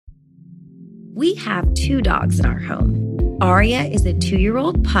We have 2 dogs in our home. Aria is a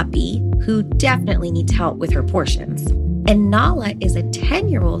 2-year-old puppy who definitely needs help with her portions. And Nala is a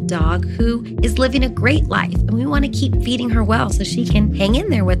 10-year-old dog who is living a great life, and we want to keep feeding her well so she can hang in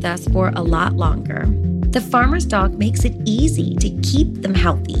there with us for a lot longer. The Farmer's Dog makes it easy to keep them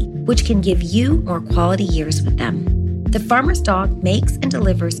healthy, which can give you more quality years with them. The Farmer's Dog makes and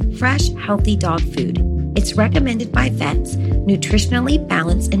delivers fresh, healthy dog food. It's recommended by vets, nutritionally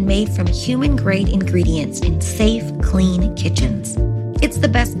balanced and made from human-grade ingredients in safe, clean kitchens. It's the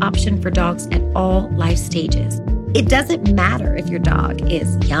best option for dogs at all life stages. It doesn't matter if your dog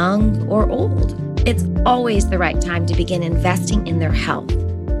is young or old. It's always the right time to begin investing in their health,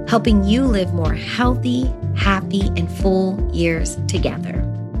 helping you live more healthy, happy, and full years together.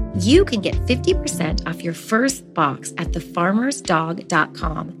 You can get 50% off your first box at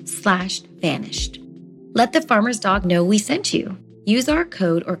thefarmersdog.com/vanished. Let the Farmer's Dog know we sent you. Use our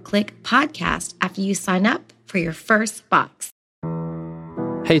code or click podcast after you sign up for your first box.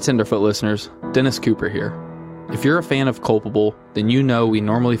 Hey Tenderfoot listeners, Dennis Cooper here. If you're a fan of Culpable, then you know we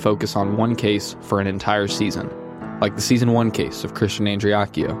normally focus on one case for an entire season, like the Season 1 case of Christian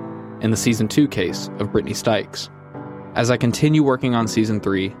Andreacchio and the Season 2 case of Brittany Stykes. As I continue working on Season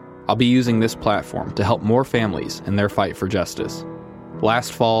 3, I'll be using this platform to help more families in their fight for justice.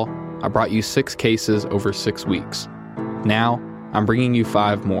 Last fall, I brought you 6 cases over 6 weeks. Now, I'm bringing you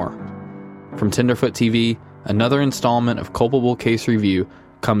 5 more. From Tenderfoot TV, another installment of Culpable Case Review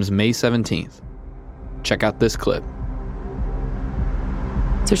comes May 17th. Check out this clip.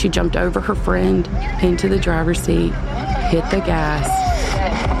 So she jumped over her friend into the driver's seat, hit the gas.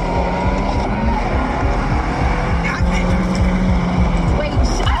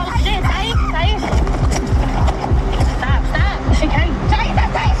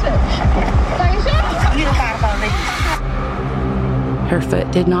 Her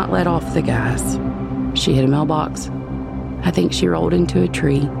foot did not let off the gas. She hit a mailbox. I think she rolled into a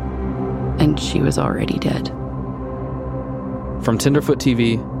tree, and she was already dead. From Tenderfoot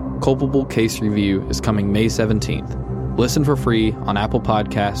TV, Culpable Case Review is coming May 17th. Listen for free on Apple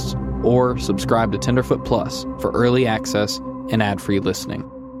Podcasts or subscribe to Tenderfoot Plus for early access and ad-free listening.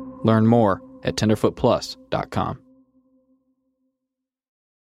 Learn more at tenderfootplus.com.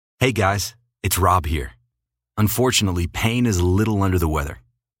 Hey guys, it's Rob here. Unfortunately, Payne is a little under the weather,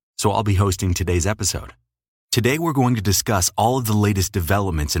 so I'll be hosting today's episode. Today we're going to discuss all of the latest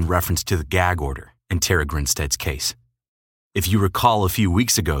developments in reference to the gag order in Tara Grinstead's case. If you recall, a few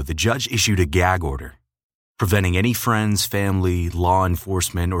weeks ago, the judge issued a gag order, preventing any friends, family, law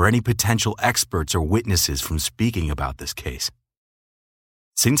enforcement, or any potential experts or witnesses from speaking about this case.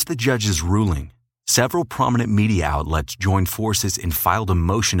 Since the judge's ruling, several prominent media outlets joined forces and filed a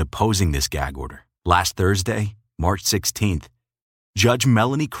motion opposing this gag order. Last Thursday, March 16th, Judge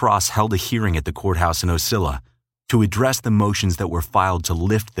Melanie Cross held a hearing at the courthouse in Ocilla to address the motions that were filed to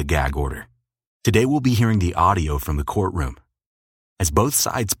lift the gag order. Today we'll be hearing the audio from the courtroom as both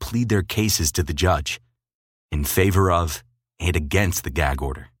sides plead their cases to the judge in favor of and against the gag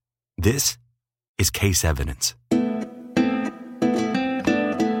order. This is Case Evidence.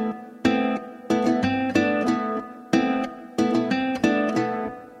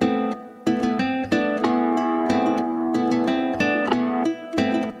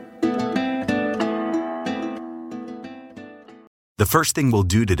 The first thing we'll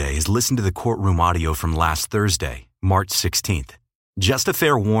do today is listen to the courtroom audio from last Thursday, March 16th. Just a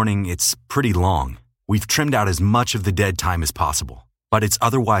fair warning, it's pretty long. We've trimmed out as much of the dead time as possible, but it's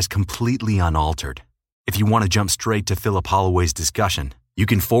otherwise completely unaltered. If you want to jump straight to Philip Holloway's discussion, you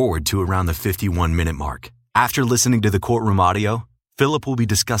can forward to around the 51-minute mark. After listening to the courtroom audio, Philip will be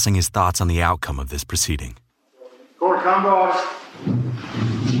discussing his thoughts on the outcome of this proceeding. Court, come, boys.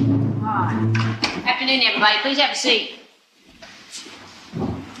 Afternoon, everybody. Please have a seat.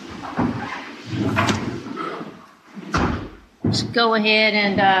 Let's go ahead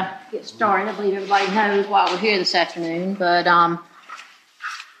and get started. I believe everybody knows why we're here this afternoon, but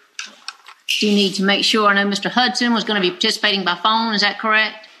do need to make sure. I know Mr. Hudson was going to be participating by phone. Is that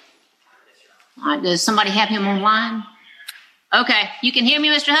correct? All right. Does somebody have him online? Okay. You can hear me,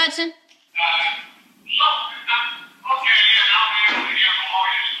 Mr. Hudson?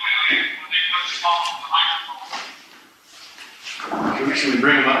 Should we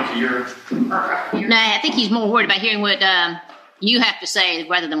bring him up to your... No, I think he's more worried about hearing what you have to say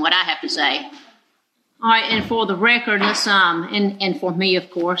rather than what I have to say. All right, and for the record, let's and for me,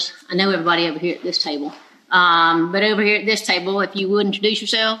 of course, I know everybody over here at this table, but over here at this table, if you would introduce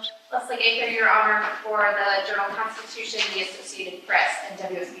yourselves. Leslie Gaither, Your Honor, for the Journal-Constitution, the Associated Press, and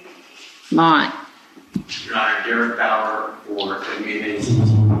WSBT. All right. Your Honor, Derek Bauer for WABC,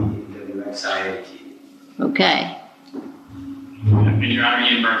 Cian Key. Okay. And Your Honor,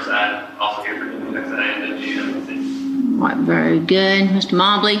 Ian Burnside, also here for WXIA and WNBC. All right, very good. Mr.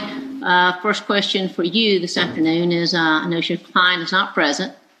 Mobley, first question for you this afternoon is, I know your client is not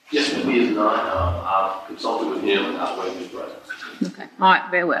present. Yes, ma'am, he is not. I've consulted with him and I'll waive his presence. Okay, all right,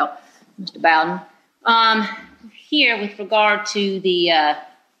 very well. Mr. Bowden. Here, with regard to the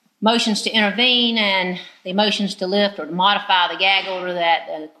motions to intervene and the motions to lift or to modify the gag order that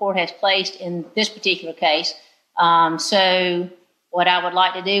the court has placed in this particular case. So what I would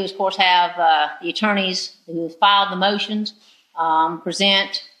like to do is, of course, have the attorneys who have filed the motions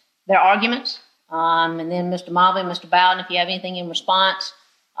present their arguments. And then Mr. Mobley, Mr. Bowden, if you have anything in response,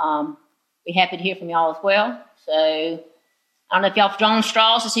 be happy to hear from y'all as well. So I don't know if y'all have drawn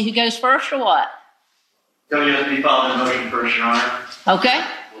straws to see who goes first or what. WSB filed a motion first, Your Honor. Okay.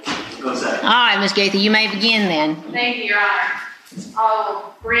 Go second. All right, Ms. Gaither, you may begin then. Thank you, Your Honor.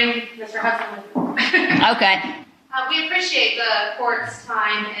 I'll bring Mr. Hudson with me. Okay. We appreciate the court's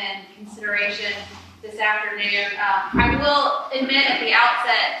time and consideration this afternoon. I will admit at the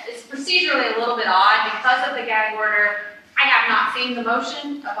outset, it's procedurally a little bit odd because of the gag order. I have not seen the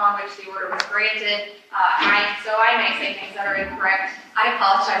motion upon which the order was granted, so I may say things that are incorrect. I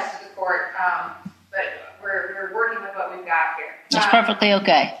apologize to the court, but we're working with what we've got here. That's perfectly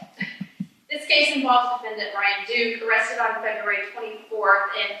okay. This case involves defendant Ryan Duke, arrested on February 24th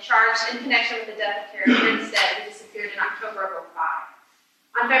and charged in connection with the death of Karen Grinstead, who disappeared in October of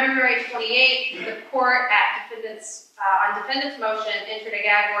 2005. On February 28th, the court on defendant's motion entered a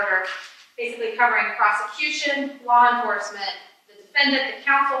gag order basically covering prosecution, law enforcement, the defendant, the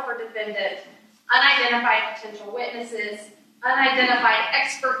counsel for defendant, unidentified potential witnesses, unidentified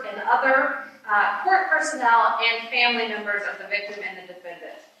expert and other court personnel, and family members of the victim and the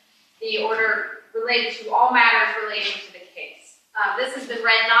defendant. The order related to all matters relating to the case. This has been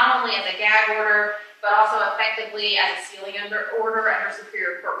read not only as a gag order, but also effectively as a sealing order under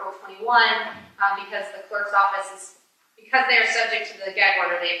Superior Court Rule 21, because the clerk's office because they are subject to the gag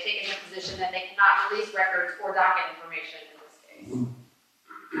order, they have taken the position that they cannot release records or docket information in this case.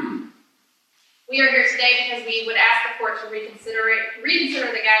 We are here today because we would ask the court to reconsider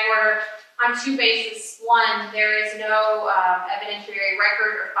the gag order on two bases. One, there is no evidentiary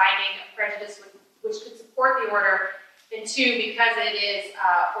record or finding of prejudice which could support the order. And two, because it is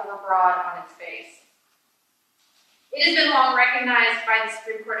overbroad on its face. It has been long recognized by the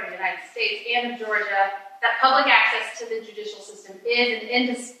Supreme Court of the United States and of Georgia that public access to the judicial system is an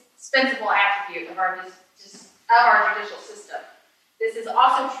indispensable attribute of our judicial system. This is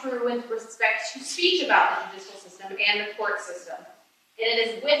also true with respect to speech about the judicial system and the court system. And it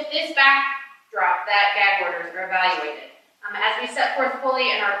is with this backdrop that gag orders are evaluated. As we set forth fully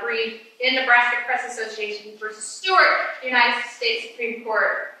in our brief in Nebraska Press Association versus Stewart, the United States Supreme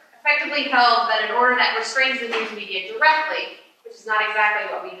Court effectively held that an order that restrains the news media directly, which is not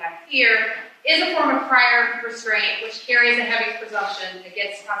exactly what we have here, is a form of prior restraint which carries a heavy presumption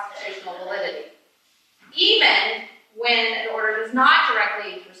against constitutional validity. Even when an order does not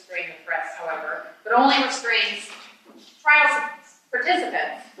directly restrain the press, however, but only restrains trial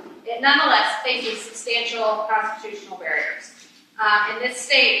participants, it nonetheless faces substantial constitutional barriers. In this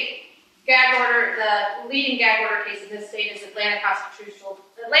state, the leading gag order case in this state is Atlanta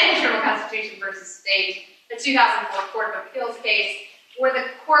Journal-Constitution versus State, the 2004 Court of Appeals case, where the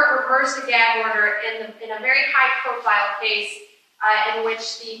court reversed a gag order in a very high-profile case in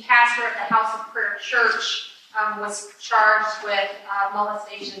which the pastor of the House of Prayer Church was charged with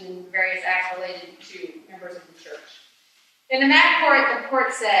molestation and various acts related to members of the church. And in that court, the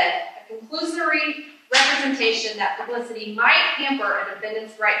court said, a conclusory representation that publicity might hamper a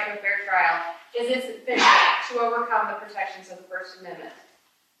defendant's right to a fair trial is insufficient to overcome the protections of the First Amendment.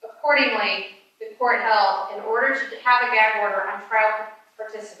 Accordingly, the court held, in order to have a gag order on trial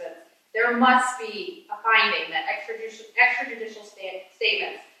participants, there must be a finding that extrajudicial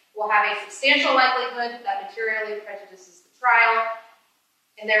statements will have a substantial likelihood that materially prejudices the trial,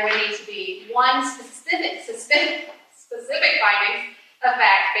 and there would need to be one specific findings of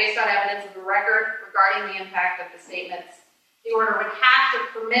fact based on evidence of the record regarding the impact of the statements. The order would have to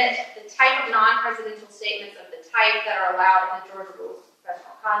permit the type of non-presidential statements of the type that are allowed in the Georgia Rules of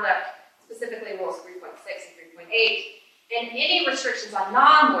Professional Conduct, specifically Rules 3.6 and 3.8, and any restrictions on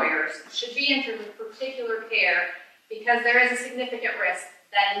non-lawyers should be entered with particular care because there is a significant risk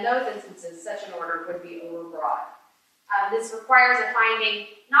that in those instances such an order would be overbroad. This requires a finding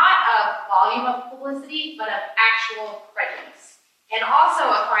not of volume of publicity, but of actual prejudice, and also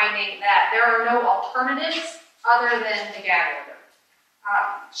a finding that there are no alternatives other than the gag order.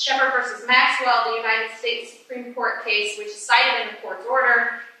 Shepard versus Maxwell, the United States Supreme Court case, which is cited in the court's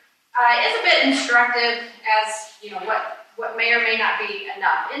order, is a bit instructive as, what may or may not be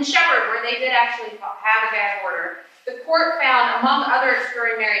enough. In Shepherd, where they did actually have a gag order, the court found, among other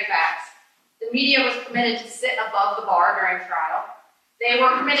extraordinary facts, the media was permitted to sit above the bar during trial. They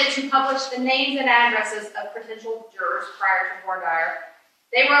were permitted to publish the names and addresses of potential jurors prior to voir dire.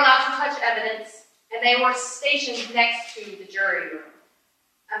 They were allowed to touch evidence, and they were stationed next to the jury room.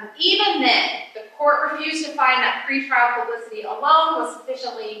 Even then, the court refused to find that pretrial publicity alone was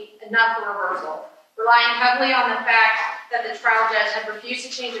sufficiently enough for reversal, relying heavily on the fact that the trial judge had refused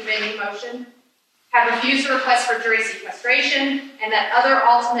to change a venue motion, had refused to request for jury sequestration, and that other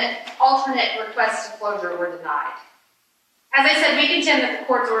alternate requests to closure were denied. As I said, we contend that the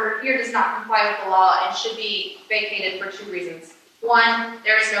court's order here does not comply with the law and should be vacated for two reasons. One,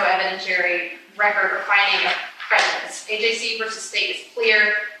 there is no evidentiary record or finding of prejudice. AJC versus State is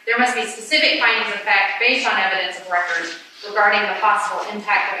clear. There must be specific findings of fact based on evidence of record regarding the possible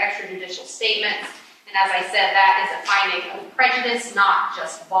impact of extrajudicial statements. And as I said, that is a finding of prejudice, not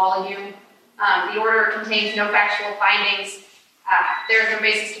just volume. The order contains no factual findings. There is no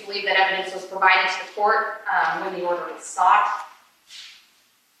basis to believe that evidence was provided to the court when the order was sought.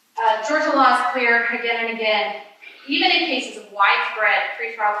 Georgia law is clear again and again. Even in cases of widespread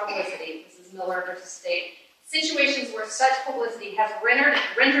pretrial publicity, this is Miller versus State, situations where such publicity has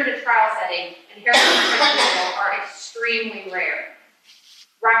rendered a trial setting inherently prejudicial are extremely rare.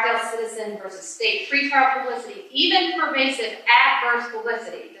 Rockdale Citizen versus State, pretrial publicity, even pervasive adverse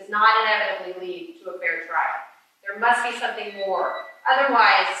publicity, does not inevitably lead to a fair trial. There must be something more.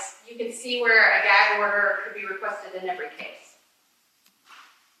 Otherwise, you can see where a gag order could be requested in every case.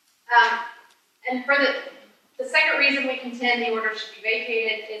 And for the second reason we contend the order should be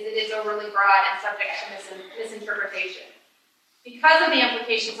vacated is it is overly broad and subject to misinterpretation. Because of the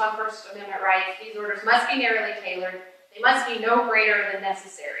implications on First Amendment rights, these orders must be narrowly tailored. They must be no greater than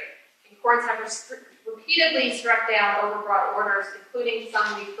necessary. And courts have repeatedly struck down overbroad orders, including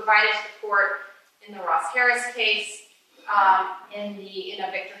some we've provided to the court in the Ross Harris case, in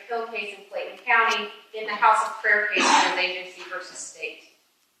a Victor Hill case in Clayton County, in the House of Prayer case in AJC versus State.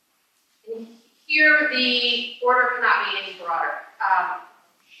 And here, the order cannot be any broader.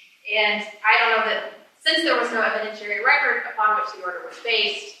 And I don't know that, since there was no evidentiary record upon which the order was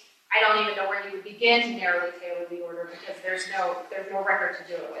based, I don't even know where you would begin to narrowly tailor the order because there's no record to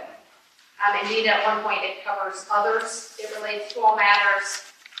do it with. Indeed, at one point, it covers others. It relates to all matters.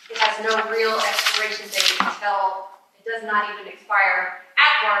 It has no real expiration date until it does not even expire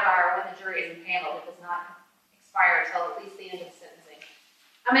at voir dire when the jury is impaneled. It does not expire until at least the end of sentencing.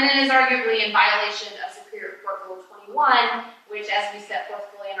 And it is arguably in violation of Superior Court Rule 21, which, as we set forth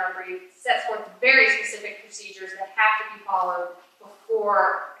fully in our brief, sets forth very specific procedures that have to be followed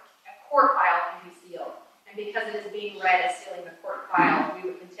before a court file can be sealed. And because it is being read as sealing the court file, we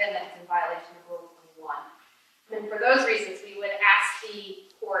would contend that it's in violation of Rule 21. And for those reasons, we would ask the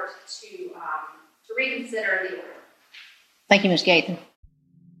court to reconsider the order. Thank you, Ms. Gaithan.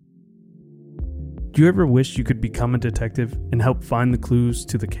 Do you ever wish you could become a detective and help find the clues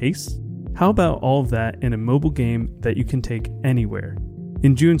to the case? How about all of that in a mobile game that you can take anywhere?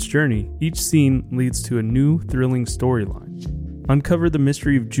 In June's Journey, each scene leads to a new, thrilling storyline. Uncover the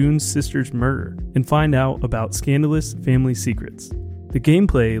mystery of June's sister's murder and find out about scandalous family secrets. The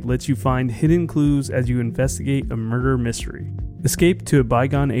gameplay lets you find hidden clues as you investigate a murder mystery. Escape to a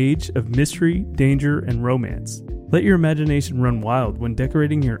bygone age of mystery, danger, and romance. Let your imagination run wild when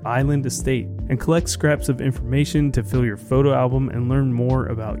decorating your island estate and collect scraps of information to fill your photo album and learn more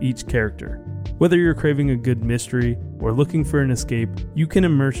about each character. Whether you're craving a good mystery or looking for an escape, you can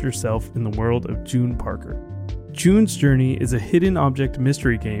immerse yourself in the world of June Parker. June's Journey is a hidden object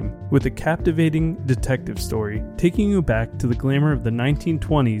mystery game with a captivating detective story taking you back to the glamour of the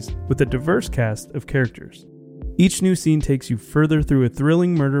 1920s with a diverse cast of characters. Each new scene takes you further through a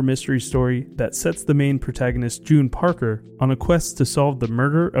thrilling murder mystery story that sets the main protagonist, June Parker, on a quest to solve the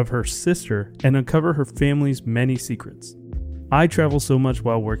murder of her sister and uncover her family's many secrets. I travel so much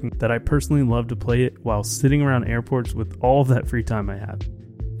while working that I personally love to play it while sitting around airports with all of that free time I have.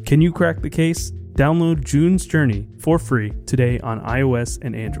 Can you crack the case? Download June's Journey for free today on iOS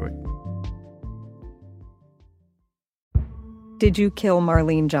and Android. Did you kill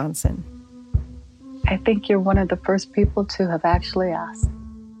Marlene Johnson? I think you're one of the first people to have actually asked.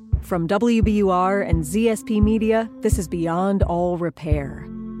 From WBUR and ZSP Media, this is Beyond All Repair,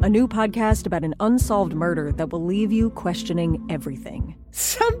 a new podcast about an unsolved murder that will leave you questioning everything.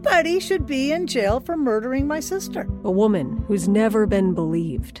 Somebody should be in jail for murdering my sister. A woman who's never been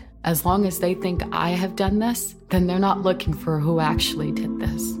believed. As long as they think I have done this, then they're not looking for who actually did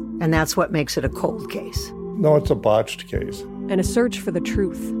this. And that's what makes it a cold case. No, it's a botched case. And a search for the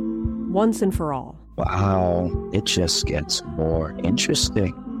truth. once and for all. Wow, it just gets more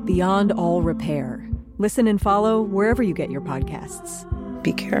interesting. Beyond All Repair. Listen and follow wherever you get your podcasts.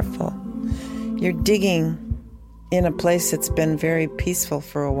 Be careful. You're digging in a place that's been very peaceful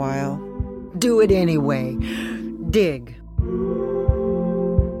for a while. Do it anyway. Dig.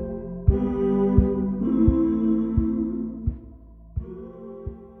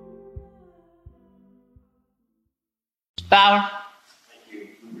 Bauer. Thank you,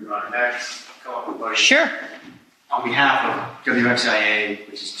 Your Honor. Next, come up with a motion. Sure. On behalf of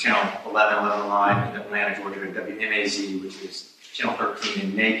WXIA, which is Channel 11 Live in Atlanta, Georgia, and WMAZ, which is Channel 13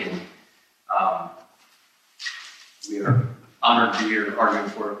 in Macon, we are honored to be here arguing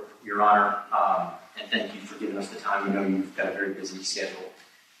for Your Honor, and thank you for giving us the time. We know you've got a very busy schedule.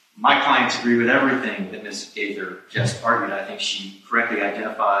 My clients agree with everything that Ms. Gaither just argued. I think she correctly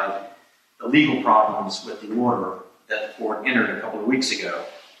identified the legal problems with the order that the court entered a couple of weeks ago.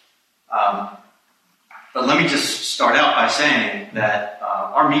 But let me just start out by saying that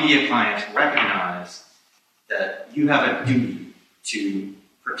our media clients recognize that you have a duty to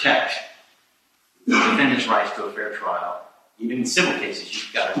protect the defendant's rights to a fair trial. Even in civil cases,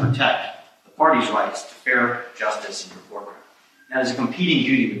 you've got to protect the party's rights to fair justice in your courtroom. That is a competing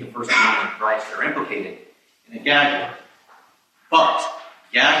duty with the First Amendment rights that are implicated in a gag order. But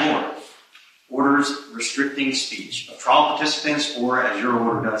gag orders restricting speech of trial participants, or as your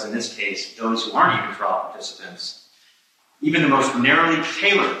order does in this case, those who aren't even trial participants, even the most narrowly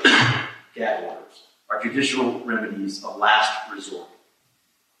tailored gag orders are judicial remedies of last resort.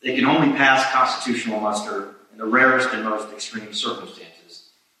 They can only pass constitutional muster in the rarest and most extreme circumstances,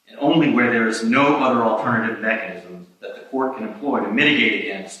 and only where there is no other alternative mechanism that the court can employ to mitigate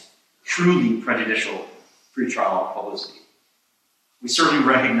against truly prejudicial pretrial publicity. We certainly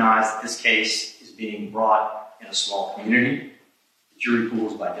recognize that this case is being brought in a small community. The jury pool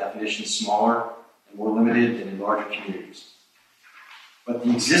is by definition smaller and more limited than in larger communities. But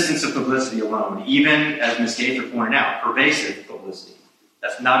the existence of publicity alone, even as Ms. Gaither pointed out, pervasive publicity,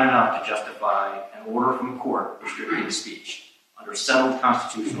 that's not enough to justify an order from a court restricting speech under settled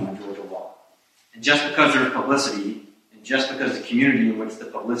constitutional and Georgia law. And just because there's publicity, and just because the community in which the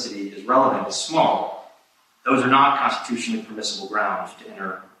publicity is relevant is small, those are not constitutionally permissible grounds to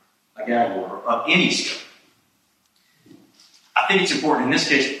enter a gag order of any sort. I think it's important in this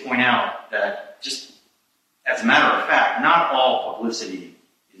case to point out that, just as a matter of fact, not all publicity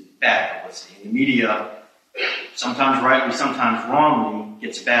is bad publicity. And the media, sometimes rightly, sometimes wrongly,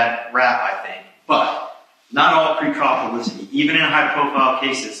 gets a bad rap, I think. But not all pretrial publicity, even in high-profile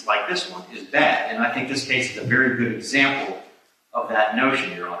cases like this one, is bad. And I think this case is a very good example of that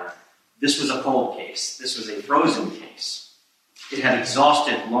notion, Your Honor. This was a cold case. This was a frozen case. It had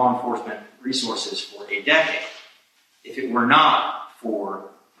exhausted law enforcement resources for a decade. If it were not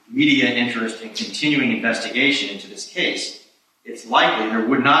for media interest and continuing investigation into this case, it's likely there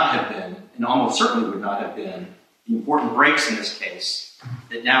would not have been, and almost certainly would not have been, the important breaks in this case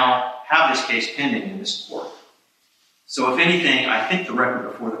that now have this case pending in this court. So if anything, I think the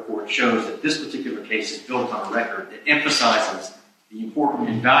record before the court shows that this particular case is built on a record that emphasizes the important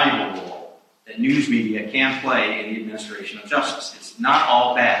and valuable role that news media can play in the administration of justice. It's not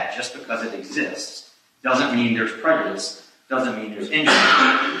all bad just because it exists. Doesn't mean there's prejudice. Doesn't mean there's injury.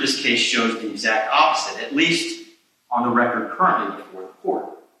 This case shows the exact opposite, at least on the record currently before the court.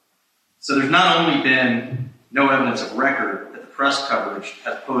 So there's not only been no evidence of record that the press coverage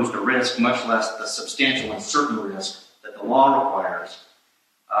has posed a risk, much less the substantial and certain risk that the law requires,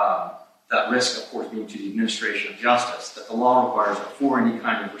 that risk, of course, being to the administration of justice, that the law requires before any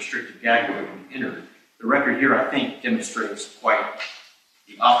kind of restricted gag order can be entered. The record here, I think, demonstrates quite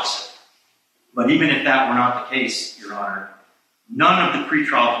the opposite. But even if that were not the case, Your Honor, none of the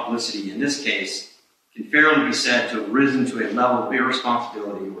pretrial publicity in this case can fairly be said to have risen to a level of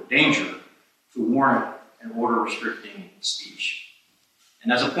irresponsibility or danger to warrant an order restricting speech.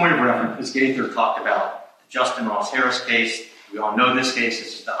 And as a point of reference, Ms. Gaither talked about the Justin Ross Harris case. We all know this case.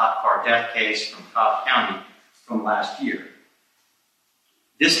 This is the hot car death case from Cobb County from last year.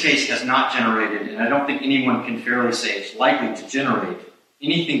 This case has not generated, and I don't think anyone can fairly say it's likely to generate,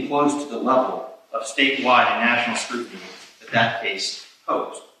 anything close to the level of statewide and national scrutiny that case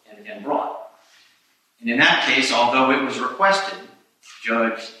posed and brought. And in that case, although it was requested,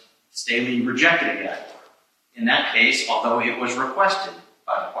 Judge Staley rejected a gag order. In that case, although it was requested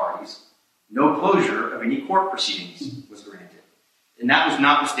by the parties, no closure of any court proceedings was granted. And that was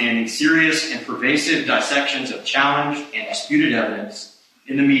notwithstanding serious and pervasive dissections of challenged and disputed evidence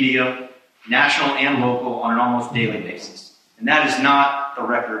in the media, national and local, on an almost daily basis. And that is not the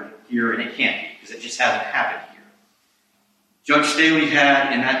record here, and it can't be, because it just hasn't happened here. Judge Staley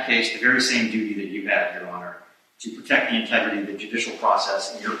had, in that case, the very same duty that you have, Your Honor, to protect the integrity of the judicial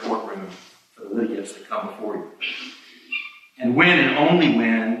process in your courtroom for the litigants that come before you. And when and only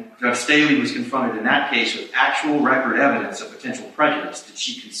when Judge Staley was confronted in that case with actual record evidence of potential prejudice did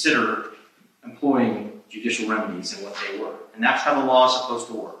she consider employing judicial remedies and what they were. And that's how the law is supposed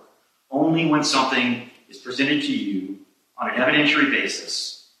to work. Only when something is presented to you on an evidentiary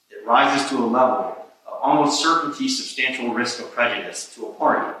basis, it rises to a level of almost certainty substantial risk of prejudice to a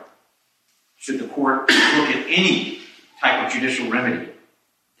party, should the court look at any type of judicial remedy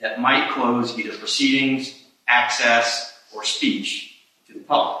that might close either proceedings, access, or speech to the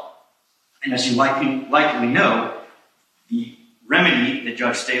public. And as you likely know, the remedy that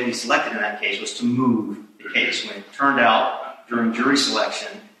Judge Staley selected in that case was to move the case when it turned out during jury selection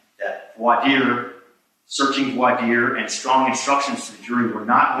that searching voir dire and strong instructions to the jury were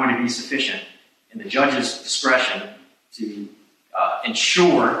not going to be sufficient in the judge's discretion to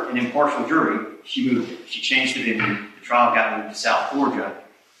ensure an impartial jury. She moved it. She changed the venue. The trial got moved to South Georgia,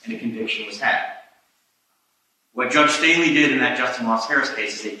 and a conviction was had. What Judge Staley did in that Justin Ross Harris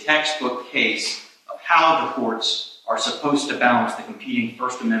case is a textbook case of how the courts are supposed to balance the competing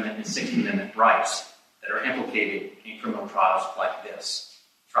First Amendment and Sixth Amendment rights that are implicated in criminal trials like this.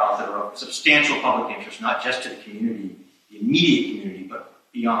 Trials that are of substantial public interest, not just to the community, the immediate community, but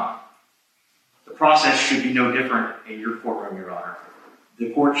beyond. The process should be no different in your courtroom, Your Honor.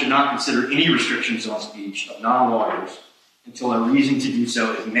 The court should not consider any restrictions on speech of non-lawyers until a reason to do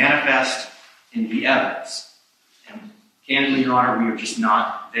so is manifest in the evidence. And candidly, Your Honor, we are just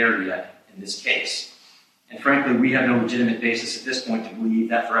not there yet in this case. And frankly, we have no legitimate basis at this point to believe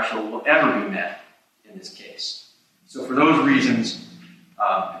that threshold will ever be met in this case. So for those reasons,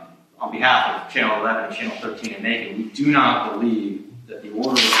 on behalf of Channel 11 and Channel 13 in Macon, we do not believe that the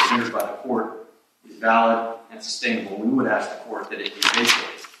order that was entered by the court is valid and sustainable. We would ask the court that it be vacated.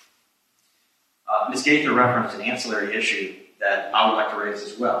 Ms. Gaither referenced an ancillary issue that I would like to raise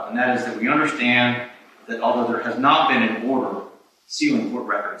as well, and that is that we understand that although there has not been an order sealing court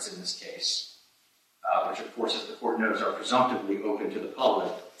records in this case, which of course, as the court knows, are presumptively open to the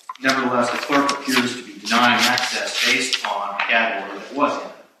public, nevertheless, the clerk appears to be denying access based on a gag order that was entered.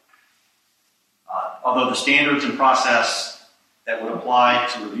 Although the standards and process that would apply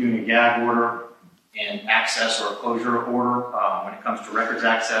to reviewing a gag order and access or a closure order when it comes to records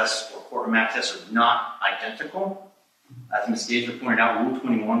access or courtroom access are not identical. As Ms. Gaither pointed out, Rule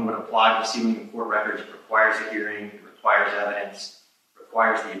 21 would apply to sealing of court records. It requires a hearing, it requires evidence, it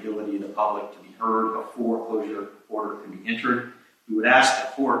requires the ability of the public to be heard before a closure order can be entered. We would ask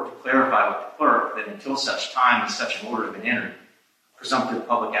the court to clarify with the clerk that until such time as such an order has been entered, presumptive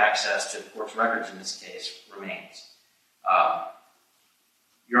public access to the court's records in this case remains.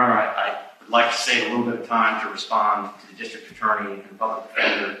 Your Honor, I would like to save a little bit of time to respond to the district attorney and public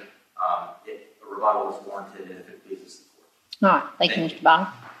defender if a rebuttal is warranted and if it pleases the court. All right. Thank you, Mr. Bond.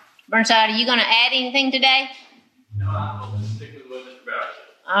 Burnside, are you going to add anything today? No, I'm going to stick with what Mr. Bauer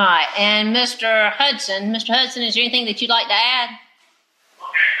said. All right. And Mr. Hudson, is there anything that you'd like to add?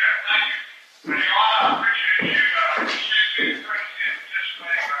 Okay, good. Thank you. Your Honor, I appreciate you receiving the courtesy of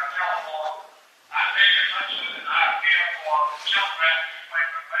participating by telephone. I'm David Hudson, and I appeal for self-grant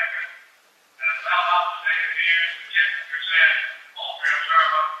displacement maker and about obligated years, the District Gazette, Oldfield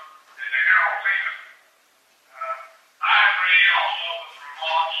Observer, and the Herald Leader. I agree also with the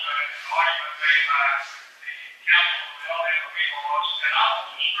remarks and argument made by the counsel of the other people, and I want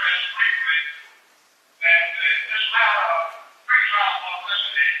to stress briefly that this matter of pre-trial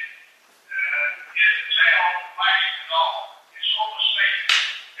publicity is entailed flagging at all. It's overstated,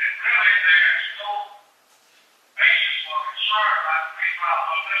 and really there's no basis for concern about pre-trial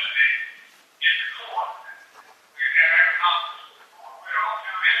publicity in the court. We have every confidence in the court. We're on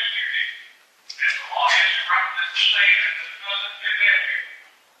to its duty, and the lawyers who represent the state and the defendant did their duty.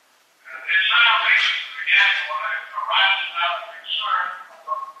 There's violations of the gag order arises out of concern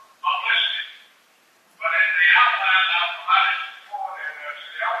for publicity. But in the outline I provided to the court and to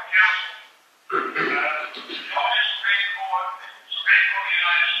the other counsel, the Georgia Supreme Court of the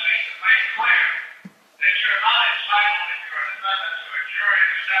United States has made clear that you're not entitled, if you're a defendant, to a jury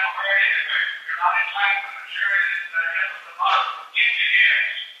who's never heard anything. You're not entitled to a jury that has the bottom in your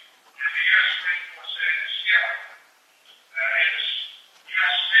ears. And the U.S. Supreme Court said it's scary. It's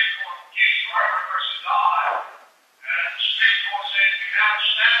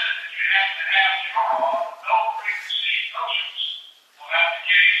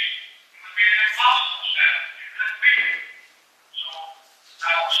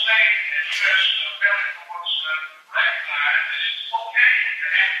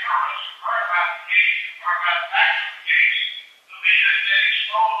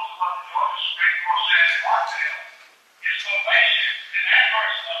to what the Georgia Supreme Court said in Martell is pervasive and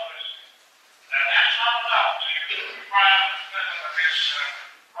adverse publicity. That's not enough to deprive the defendant of his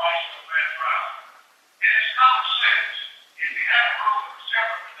right to a fair trial. And it's common sense. If you have a rule that was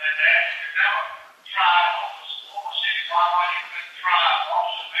different than that, you could never try Oklahoma City law, you couldn't try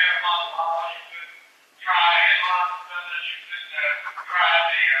Boston Marathon law, you couldn't try Enron defendants, you couldn't try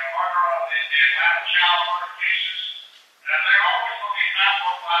the murder of the Atlanta child murder cases. There are always going to be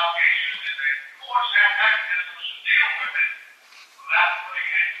high-profile cases, and the courts have mechanisms to deal with it without putting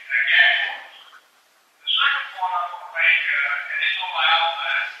it in a gag order. The second point I'm going to make, and it's on my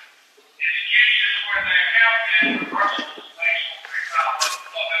outline, is cases where there have been reversals based on pre-trial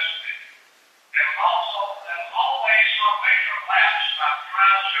publicity. There was always some major lapse by the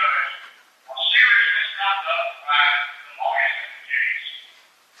trial judge or serious misconduct by the lawyers in the case.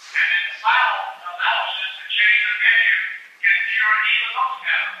 And in the final analysis, the change of venue can cure even those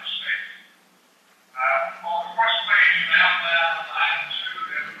kind of mistakes. On the first page of the outline of item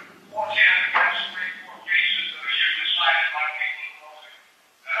 2, there are 410 against Supreme Court cases that are usually cited by people who want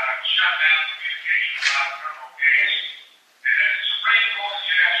to shut down communication about a criminal case. And as the Supreme Court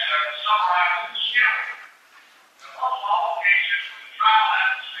suggests, summarize the skilling. Almost all cases where the trial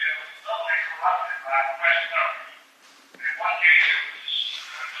atmosphere was totally corrupted by press coverage. In one case, it was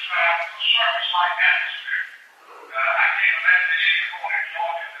described as a service-like atmosphere. I can't imagine any court in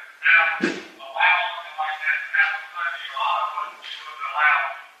Georgia that now allow something like that to happen. Your Honor wouldn't allow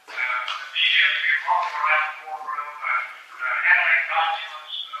the media to be rolling around the courtroom, handling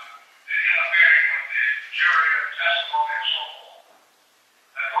documents, interfering with the jury and testimony and so forth.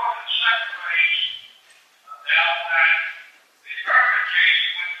 Going to the second page of the outline, the Irvin case he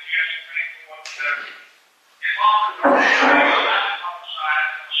went to the U.S. Supreme Court involved a homicide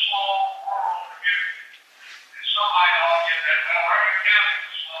in a small rural community. And some might argue that Irvin County is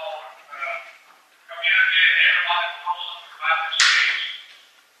a small community and everybody knows something about this case.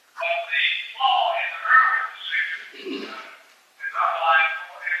 But the flaw in the Irvin decision, the underlying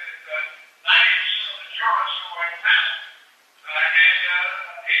point is that 90% of the jurors who were in panel had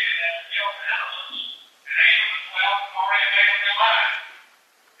opinion as to guilt and innocence, and 8 of the 12 have already made up their mind.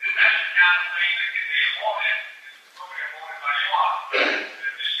 And that's the kind of thing that can be avoided, it's going to be avoided by your Honor.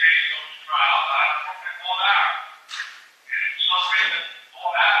 If this case goes to trial, I don't think they want out. And if some reason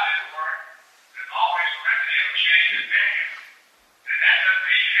want out didn't work, there's always a remedy of a change of opinion. And that doesn't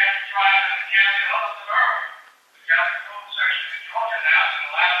mean you have to try it in a county other than Irvin. The county code section in Georgia now that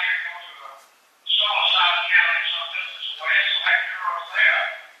allows you to go to a Summit County some distance away and select jurors there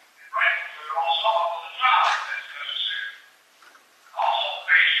and bring them to your own summer for the trial if that's necessary. Also,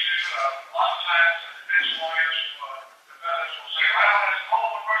 page 2, a lot of times the defense lawyers for defendants will say, well, it's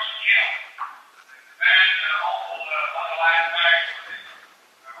Coleman versus Kim. The man owned underlying facts for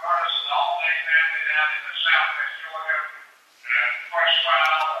the murders of the Albany family down in the southwest Georgia. First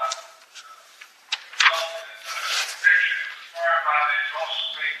trial resulted in conviction confirmed by the Georgia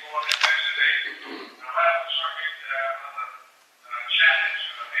Supreme Court in Wednesday. The 11th Circuit challenge,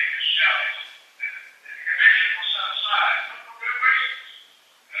 Davis challenge, and the conviction was set aside for good reasons.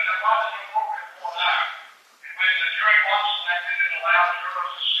 There wasn't an appropriate court out. And when the jury was selected, it allowed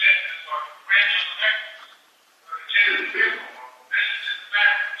jurors to sit as friends of the victims, who attended the funeral or visited the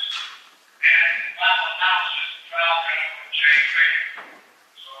families. And in final analysis, the trial judge would change venue.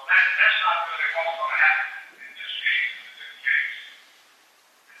 So that's not really what's going to happen in this case, in this case.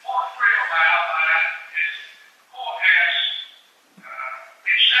 Point 3 of my outline is the court has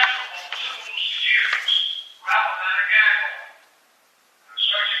acceptable tools to use rather than a gag order.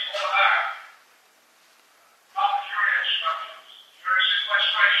 Searching for the eye, proper jury instructions, jury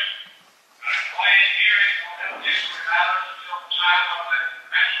sequestration, quiet hearing on evidentiary matters until the time of the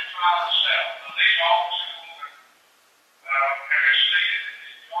actual trial itself. Now, these are all tools that have stated in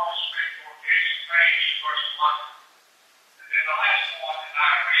the Georgia Supreme Court case, Page versus London. And then the last point that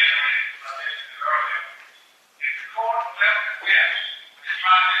I reiterated, I mentioned it earlier, if the court was ever convinced to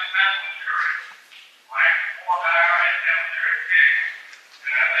try to examine the jury, like before Dyer and evidentiary pig,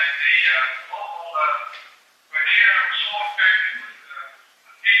 that the local veneer was so effective with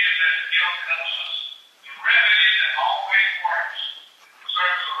opinions as to guilt and innocence, the remedy that always works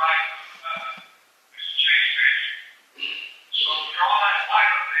preserves the right of the defendant is to change venue. So, Your Honor, in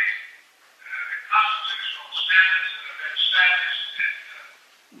light of the constitutional standards that have been established and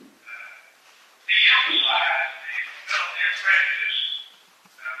de-emphasize the ability of prejudice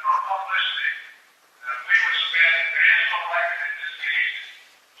for publicity,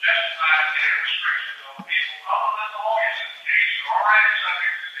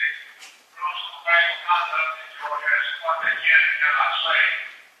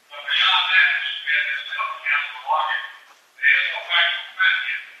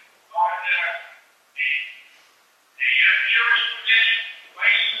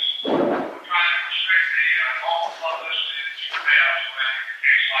 representing a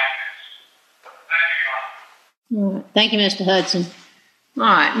case like this. Thank you, Your Honor. All right. Thank you, Mr. Hudson. All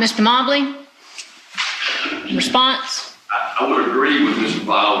right, Mr. Mobley, response? I would agree with Mr.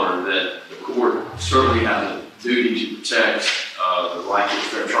 Bauer that the court certainly has a duty to protect the right to a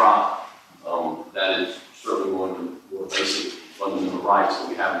fair trial. That is certainly one of the more basic fundamental rights that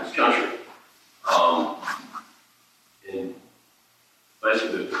we have in this country. And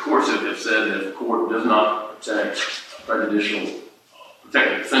basically, the courts have said that if the court does not protect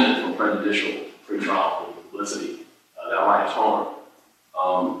the defendant from prejudicial pretrial publicity, that right is harmed.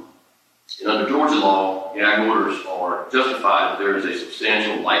 And under Georgia law, gag orders are justified if there is a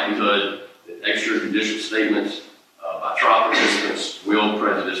substantial likelihood that extrajudicial statements by trial participants will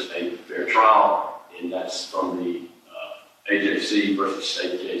prejudice a fair trial, and that's from the AJC versus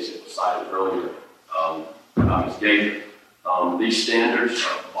State case that was cited earlier by Ms. Gaither. These standards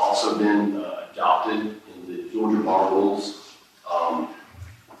have also been adopted in the Georgia Bar Rules,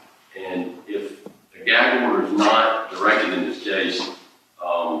 and if the gag order is not directed in this case,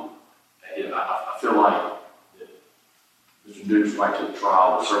 I feel like Mr. Duke's right to the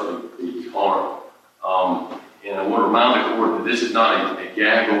trial will certainly be harmed. And I want to remind the court that this is not a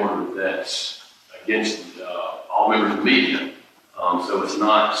gag order that's against all members of the media. So it's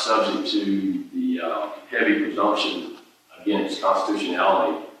not subject to the heavy presumption against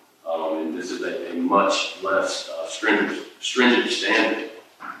constitutionality. And this is a much less stringent standard.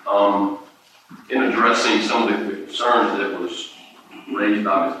 In addressing some of the concerns that was raised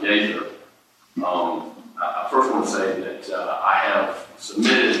by Ms. Gaither, I first want to say that I have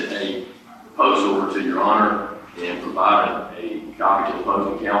submitted a proposed order to Your Honor and provided a copy to the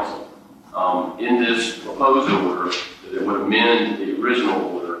opposing counsel. In this proposed order that would amend the original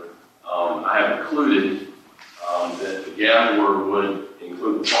order, I have included that the gag order would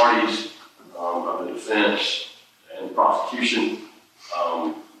include the parties of the defense and the prosecution,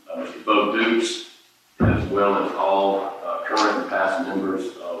 Mr. Bo Dukes, as well as all current and past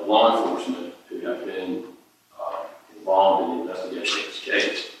members of law enforcement who have been involved in the investigation of this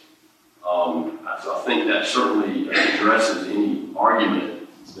case. So I think that certainly addresses any argument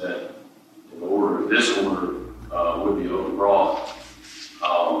that this order would be overbroad.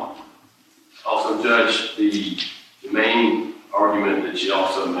 Also, Judge, the main argument that you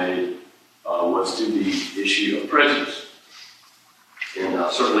also made was to the issue of prejudice. And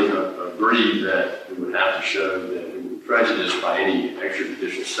I certainly agree that we would have to show that we were prejudiced by any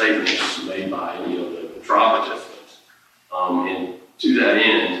extrajudicial statements made by any of the trial participants. And to that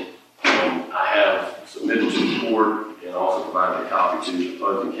end, I have submitted to the court and also provided a copy to the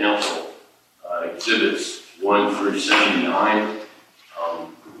opposing counsel exhibits 1 through 79.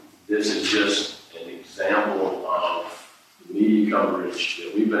 This is just an example of the media coverage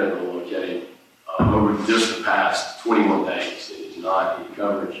that we've been able to locate over just the past 21 days. It is not any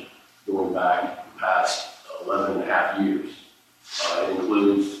coverage going back past 11 and a half years. It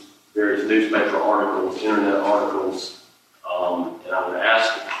includes various newspaper articles, internet articles, and I would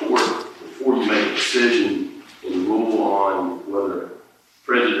ask the court, before you make a decision and rule on whether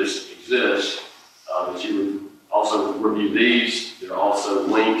prejudice exists, that you would also review these. There are also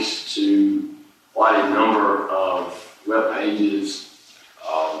links to quite a number of web pages.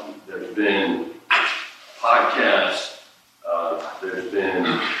 There's been podcasts. There's been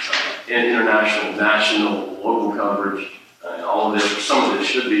international, national, local coverage, and all of this. Some of this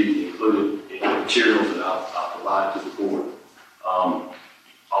should be included in the materials that I'll provide to the court.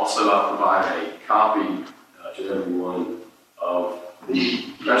 Also, I'll provide a copy to everyone of the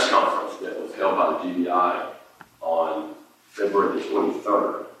press conference that was held by the GBI on February the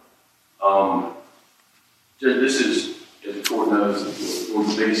 23rd. This is, as the court knows, one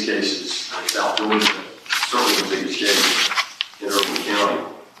of the biggest cases in South Georgia, certainly the biggest case in Irvine County.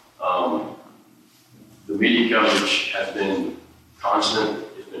 The media coverage has been constant,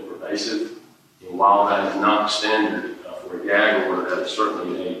 it's been pervasive, and while that is not standard for a gag order, that is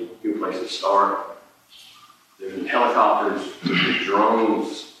certainly a good place to start. There's been helicopters, there's been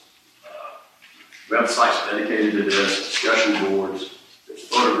drones, websites dedicated to this, discussion boards, there's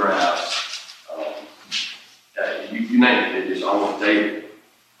photographs, you name it, it is almost daily.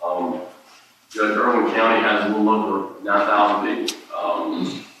 Judge Irvine County has a little over 9,000 people,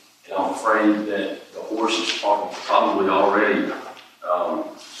 and I'm afraid that the horse is probably already out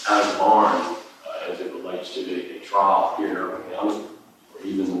of the barn as it relates to a trial here in Irvine County, or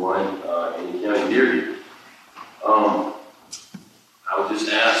even one in the county near you. I would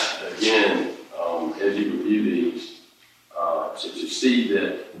just ask again, as you review these, to see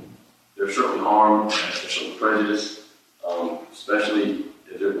that there's certainly harm, there's some prejudice, especially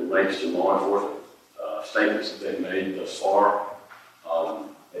as it relates to law enforcement statements that they've made thus far.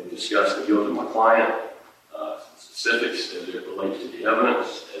 discuss the guilt of my client, specifics as it relates to the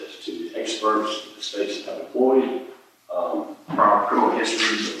evidence, as to the experts that the states have employed, prior criminal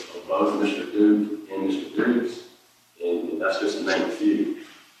histories of both Mr. Duke and Mr. Dukes, and that's just to name a few.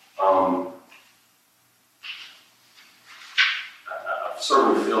 I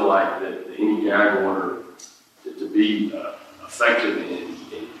certainly feel like that any gag order to be effective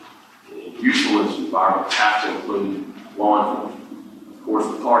and useful in this environment have to include law enforcement. Of course,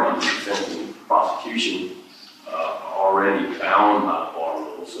 the parties, defense and prosecution, are already bound by the bar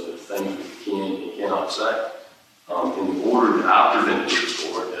rules, so there's things we can and cannot say. In the order that I presented to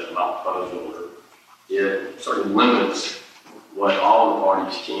the court, that my proposed order, it certainly limits what all the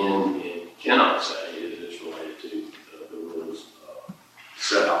parties can and cannot say as it's related to the rules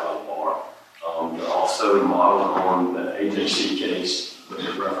set out by the bar. They're also modeled on the AJC case that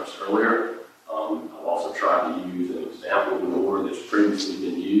was referenced earlier. I've also tried to use an example of an order that's previously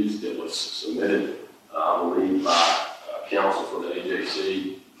been used that was submitted, I believe, by counsel for the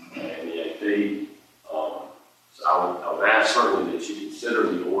AJC and the AP. So I would ask certainly that you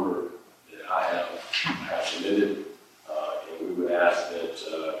consider the order that I have submitted, and we would ask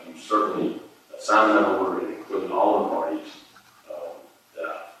that you certainly sign that order and include all the parties that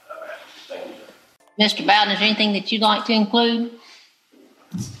I've asked. Thank you, sir. Mr. Bowden, is there anything that you'd like to include?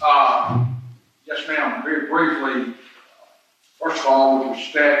 Yes, ma'am. Very briefly, first of all, with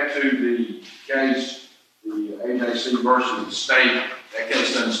respect to the case, the AJC versus the state, that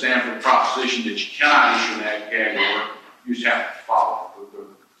case doesn't stand for the proposition that you cannot issue an gag order. You just have to follow the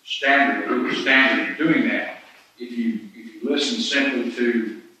standard, the legal standard in doing that. If you listen simply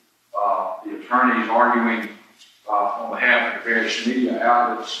to the attorneys arguing on behalf of the various media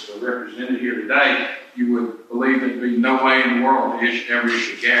outlets that are represented here today, you would believe there'd be no way in the world to ever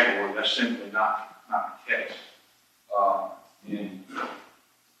issue a gag order. That's simply not the case. And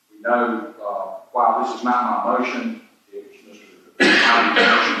we know, while this is not my motion, it was Mr. Bowden's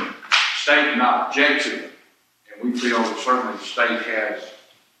motion, the state did not object to it. And we feel that certainly the state has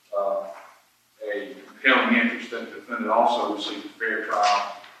a compelling interest that the defendant also receive a fair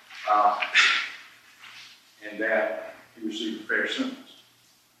trial and that he received a fair sentence.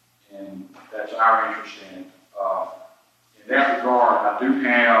 And that's our interest in it. In that regard, I do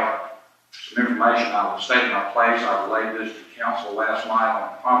have some information I will state in my place. I relayed this to counsel last night on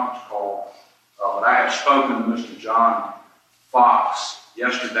a conference call, but I have spoken to Mr. John Fox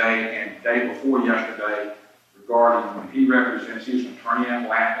yesterday and the day before yesterday regarding when he represents, he's an attorney in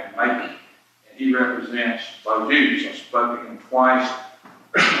Macon, and he represents Bo Dukes. I've spoken to him twice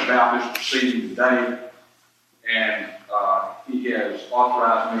about this proceeding today, and he has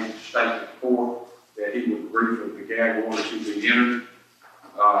authorized me to state to the court that he would agree for the gag order to be entered.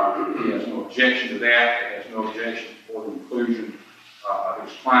 He has no objection to that. He has no objection for the inclusion of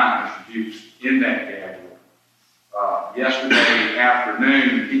his client, Mr. Dukes, in that gag order. Yesterday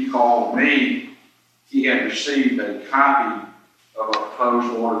afternoon, he called me. He had received a copy of a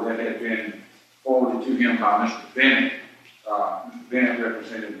proposed order that had been forwarded to him by Mr. Bennett. Mr. Bennett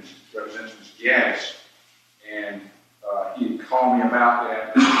represents Ms. Gaddis, and he had called me about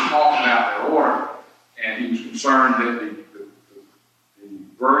that, talked about that order, and he was concerned that the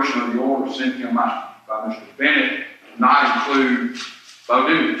version of the order sent to him by Mr. Bennett did not include Bo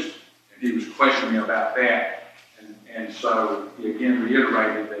Dukes, and he was questioning me about that. And so he again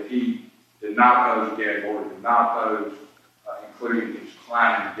reiterated that he did not oppose the gag order, did not oppose including his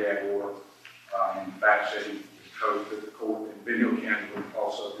client in the gag order, and in fact said he proposed that the court in Benio County would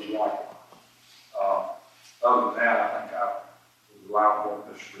also be likewise. Other than that, I think I would allow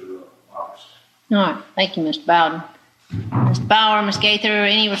what Mr. Roberts said. All right. Thank you, Mr. Bowden. Mr. Bauer, Ms. Gaither,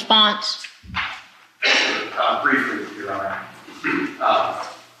 any response? Briefly, Your Honor.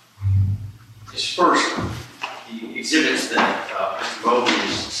 As first, the exhibits that Mr. Bowden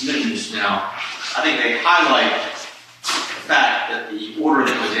is submitting just now, I think they highlight the fact that the order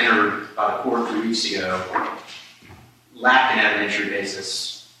that was entered by the court 3 weeks ago lacked an evidentiary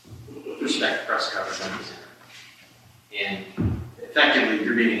basis with respect to press coverage that was entered. And effectively,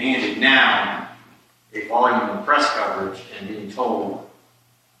 you're being handed now a volume of press coverage and being told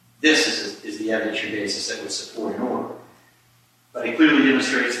this is the evidentiary basis that would support an order. But it clearly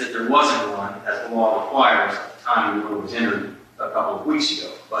demonstrates that there wasn't one, as the law requires, at the time the order was entered a couple of weeks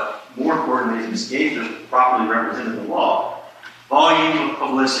ago. But more importantly, as Ms. Gaither properly represented the law, volume of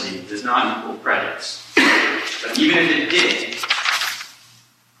publicity does not equal prejudice. But even if it did,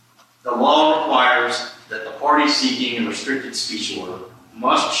 the law requires that the party seeking a restricted speech order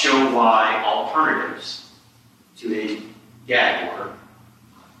must show why alternatives to a gag order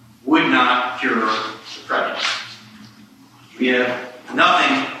would not cure the prejudice. We have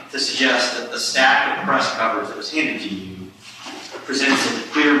nothing to suggest that the stack of press coverage that was handed to you presents a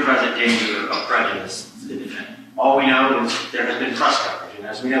clear and present danger of prejudice to the defendant. All we know is there has been press coverage, and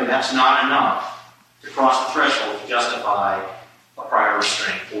as we know, that's not enough to cross the threshold to justify a prior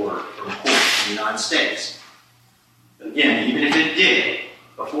restraint order from a court in the United States. But again, even if it did,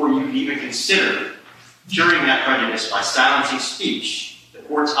 before you even consider curing that prejudice by silencing speech, the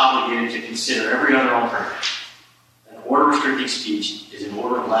court's obligated to consider every other alternative. An order restricting speech is an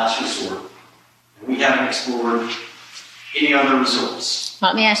order of last resort, and we haven't explored any other resorts.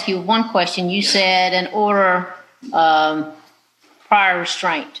 Let me ask you one question. You said an order prior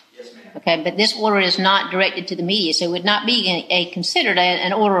restraint. Yes, ma'am. Okay, but this order is not directed to the media, so it would not be considered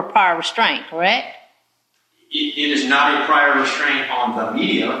an order of prior restraint, correct? It is not a prior restraint on the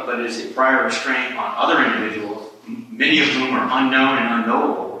media, but it is a prior restraint on other individuals, many of whom are unknown and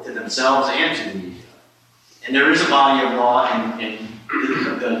unknowable to themselves and to the media. And there is a body of law in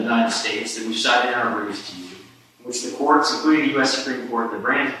the United States that we've cited in our briefs to you, in which the courts, including the U.S. Supreme Court in the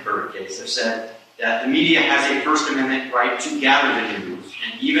Brandenburg case, have said that the media has a First Amendment right to gather the news,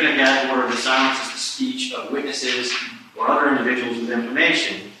 and even a gag order that silences the speech of witnesses or other individuals with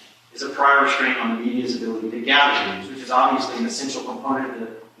information is a prior restraint on the media's ability to gather the news, which is obviously an essential component of the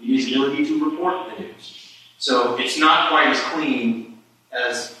media's ability to report the news. So it's not quite as clean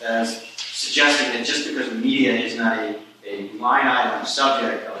as suggesting that just because the media is not a line item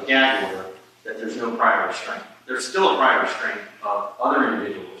subject of a gag order, that there's no prior restraint. There's still a prior restraint of other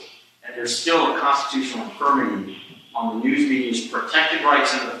individuals, and there's still a constitutional infirmity on the news media's protected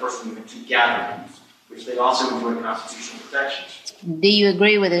rights under the First Amendment to gather news, which they also enjoy constitutional protections. Do you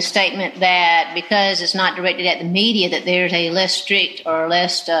agree with the statement that because it's not directed at the media that there's a less strict or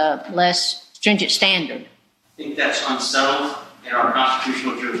less stringent standard? I think that's unsettled in our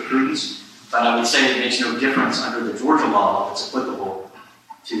constitutional jurisprudence, but I would say it makes no difference under the Georgia law that's applicable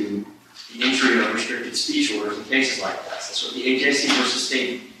to the entry of restricted speech orders in cases like that. That's what the AJC versus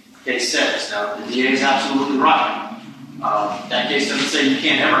State case says. Now, the DA is absolutely right. That case doesn't say you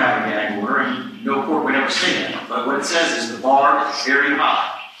can't ever have a gag order, and no court would ever say that. But what it says is the bar is very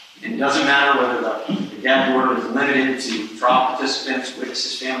high. And it doesn't matter whether the gag order is limited to trial participants,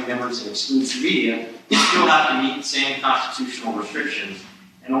 witnesses, family members, and excludes the media. You still have to meet the same constitutional restrictions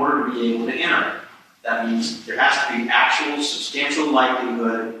in order to be able to enter it. That means there has to be actual, substantial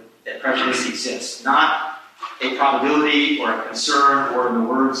likelihood that prejudice exists, not a probability or a concern, or in the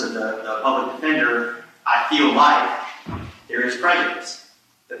words of the public defender, I feel like there is prejudice.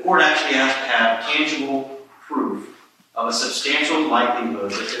 The court actually has to have tangible proof of a substantial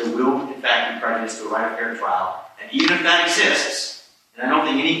likelihood that there will, in fact, be prejudice to a right of fair trial. And even if that exists, and I don't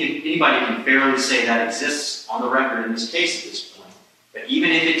think anybody can fairly say that exists on the record in this case at this point, but even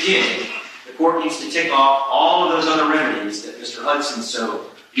if it did, the court needs to tick off all of those other remedies that Mr. Hudson so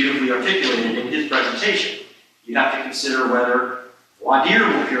beautifully articulated in his presentation. You have to consider whether voir dire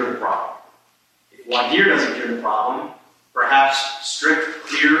will cure the problem. If voir dire doesn't cure the problem, perhaps strict,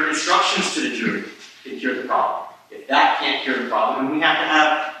 clear instructions to the jury can cure the problem. If that can't cure the problem, then we have to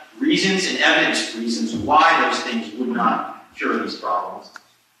have reasons and evidence reasons why those things would not cure these problems.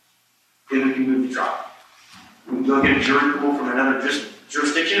 Then we can move to trial. We can go get a jury pool from another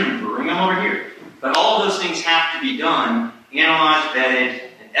jurisdiction and bring them over here. But all of those things have to be done, analyzed, vetted,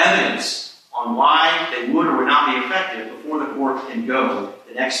 and evidence on why they would or would not be effective before the court can go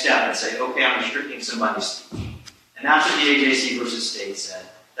the next step and say, okay, I'm restricting somebody's speech. And that's what the AJC versus State said.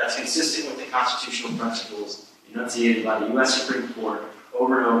 That's consistent with the constitutional principles enunciated by the U.S. Supreme Court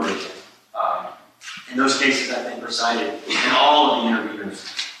over and over again. And those cases, I think, are cited in all of the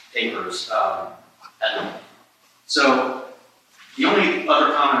interveners' papers at the moment. So the only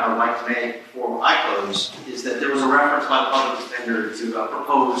other comment I would like to make before I close is that there was a reference by the public defender to a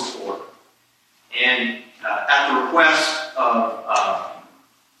proposed order. And at the request of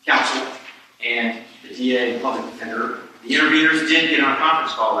counsel and the DA and public defender, the interveners did get on a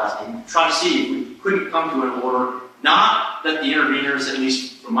conference call last week to try to see if we couldn't come to an order, not that the interveners, at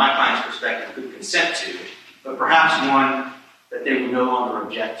least from my client's perspective, could consent to, but perhaps one that they would no longer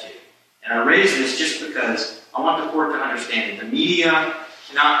object to. And I raise this just because I want the court to understand that the media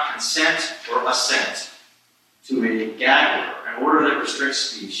cannot consent or assent to a gag order, an order that restricts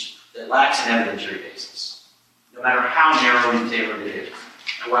speech that lacks an evidentiary basis, no matter how narrowly tailored it is.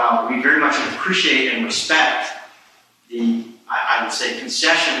 And while we very much appreciate and respect the, I would say,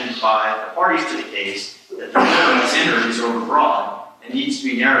 concession by the parties to the case that the order that's entered is overbroad and needs to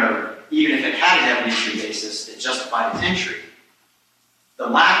be narrowed, even if it had an evidentiary basis that justified its entry, the